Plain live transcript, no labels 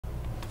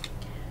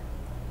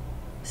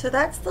So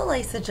that's the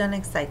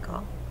lysogenic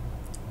cycle,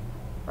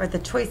 or the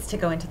choice to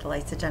go into the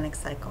lysogenic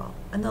cycle.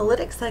 And the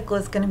lytic cycle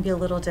is going to be a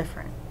little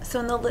different. So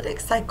in the lytic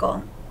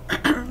cycle,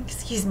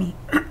 excuse me,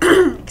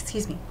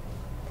 excuse me.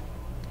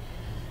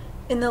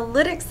 In the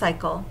lytic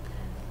cycle,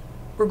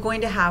 we're going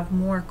to have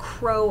more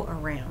CRO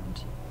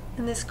around.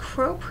 And this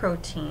CRO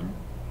protein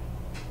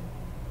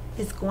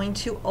is going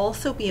to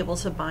also be able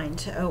to bind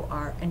to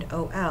OR and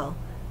OL,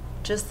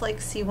 just like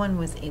C1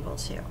 was able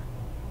to.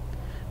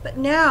 But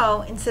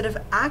now, instead of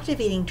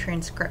activating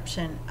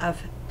transcription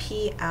of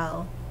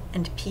PL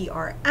and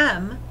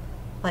PRM,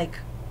 like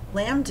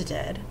Lambda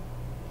did,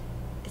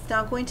 it's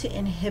now going to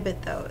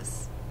inhibit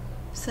those.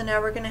 So now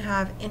we're going to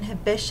have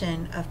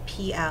inhibition of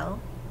PL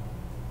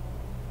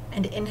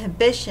and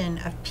inhibition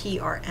of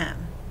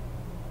PRM.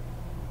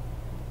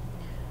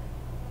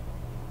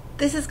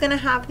 This is going to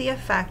have the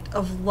effect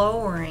of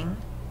lowering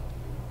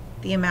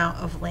the amount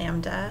of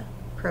lambda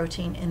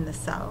protein in the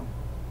cell.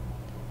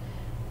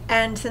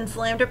 And since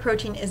lambda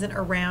protein isn't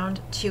around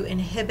to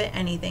inhibit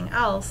anything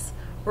else,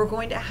 we're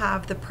going to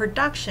have the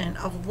production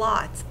of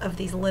lots of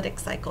these lytic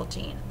cycle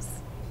genes.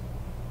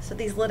 So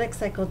these lytic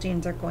cycle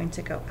genes are going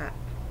to go up.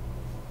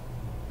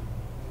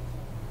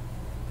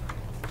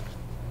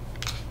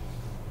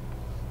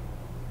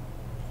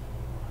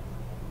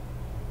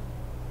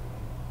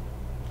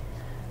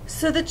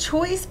 So the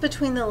choice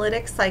between the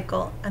lytic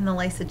cycle and the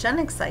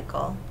lysogenic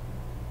cycle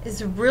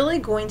is really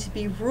going to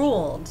be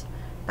ruled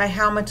by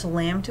how much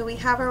lambda we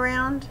have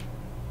around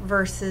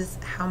versus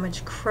how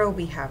much CRO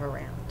we have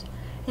around.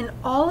 And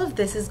all of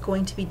this is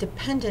going to be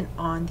dependent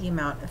on the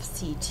amount of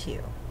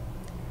C2.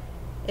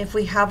 If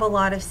we have a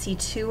lot of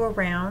C2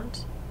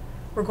 around,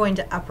 we're going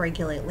to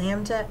upregulate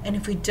lambda, and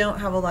if we don't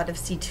have a lot of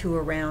C2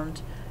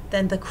 around,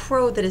 then the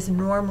CRO that is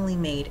normally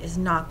made is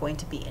not going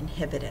to be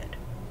inhibited.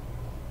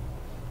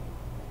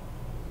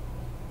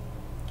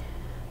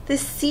 The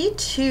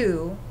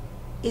C2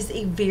 is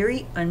a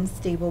very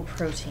unstable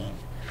protein.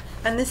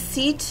 And the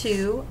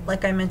C2,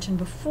 like I mentioned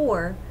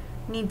before,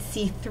 needs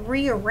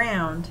C3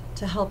 around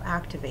to help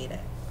activate it.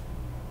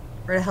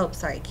 Or to help,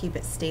 keep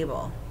it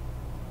stable.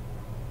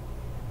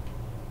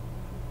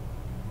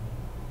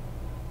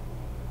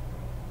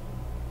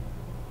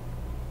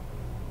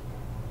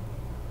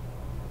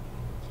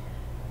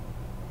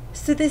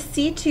 So this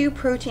C2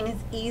 protein is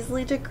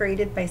easily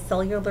degraded by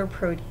cellular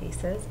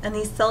proteases, and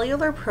these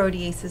cellular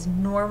proteases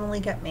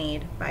normally get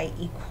made by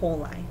E.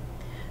 coli.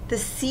 The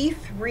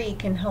C3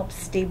 can help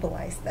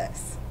stabilize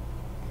this,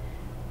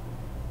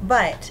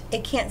 but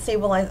it can't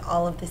stabilize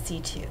all of the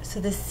C2.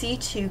 So the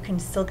C2 can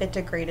still get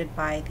degraded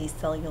by these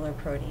cellular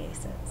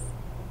proteases.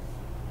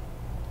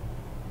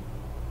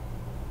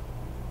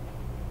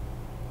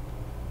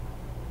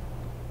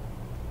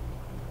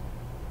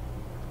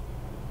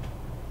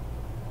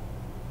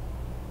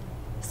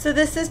 So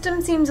the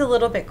system seems a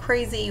little bit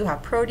crazy. You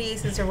have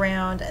proteases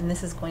around, and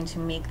this is going to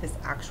make this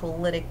actual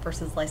lytic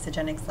versus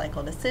lysogenic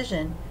cycle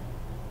decision.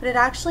 But it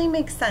actually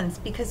makes sense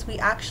because we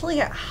actually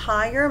get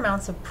higher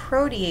amounts of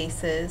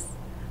proteases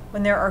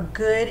when there are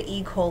good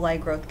E. coli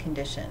growth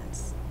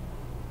conditions.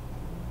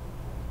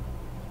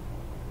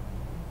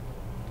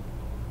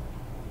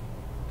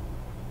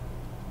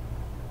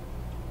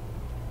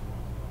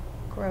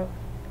 Growth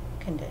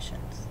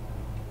conditions.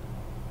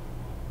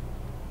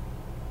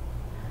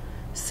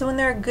 So when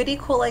there are good E.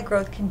 coli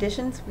growth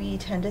conditions, we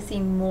tend to see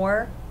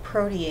more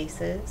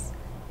proteases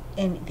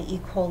in the E.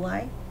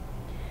 coli.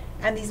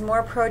 And these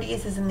more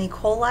proteases in the E.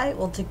 coli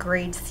will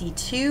degrade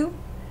C2,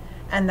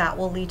 and that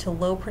will lead to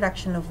low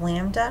production of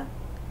lambda.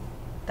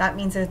 That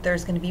means that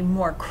there's going to be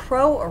more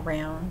CRO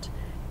around,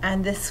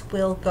 and this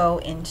will go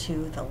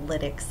into the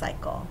lytic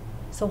cycle.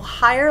 So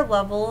higher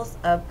levels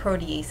of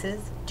proteases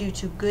due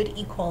to good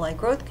E. coli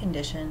growth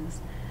conditions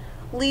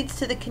leads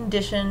to the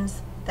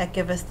conditions that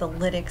give us the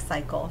lytic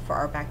cycle for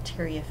our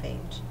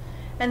bacteriophage.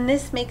 And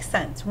this makes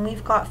sense. When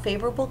we've got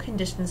favorable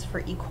conditions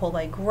for E.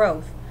 coli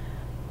growth,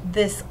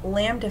 this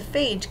lambda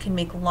phage can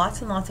make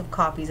lots and lots of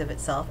copies of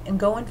itself and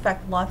go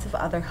infect lots of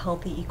other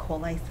healthy E.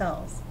 coli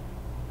cells.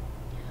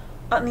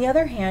 On the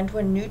other hand,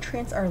 when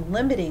nutrients are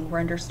limiting,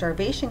 we're under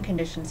starvation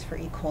conditions for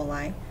E.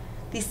 coli,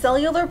 these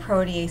cellular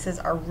proteases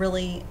are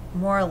really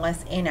more or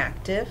less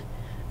inactive,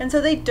 and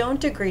so they don't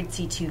degrade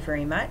C2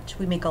 very much.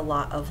 We make a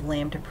lot of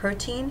lambda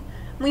protein,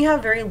 and we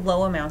have very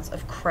low amounts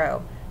of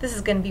CRO. This is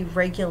going to be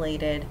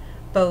regulated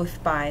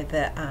both by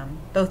the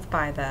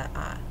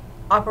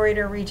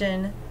operator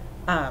region,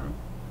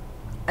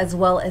 as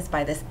well as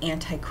by this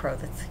anti-CRO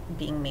that's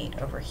being made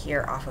over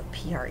here off of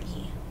PRE.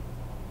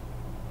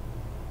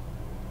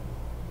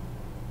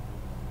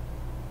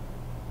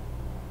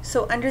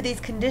 So under these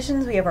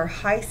conditions, we have our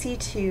high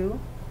C2,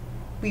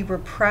 we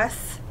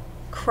repress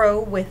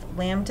CRO with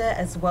lambda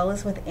as well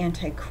as with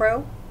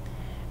anti-CRO,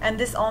 and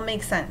this all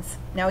makes sense.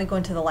 Now we go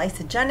into the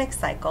lysogenic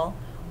cycle,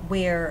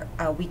 where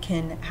we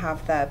can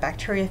have the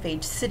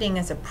bacteriophage sitting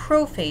as a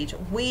prophage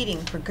waiting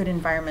for good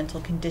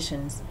environmental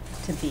conditions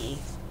to be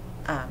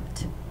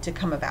to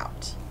come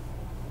about.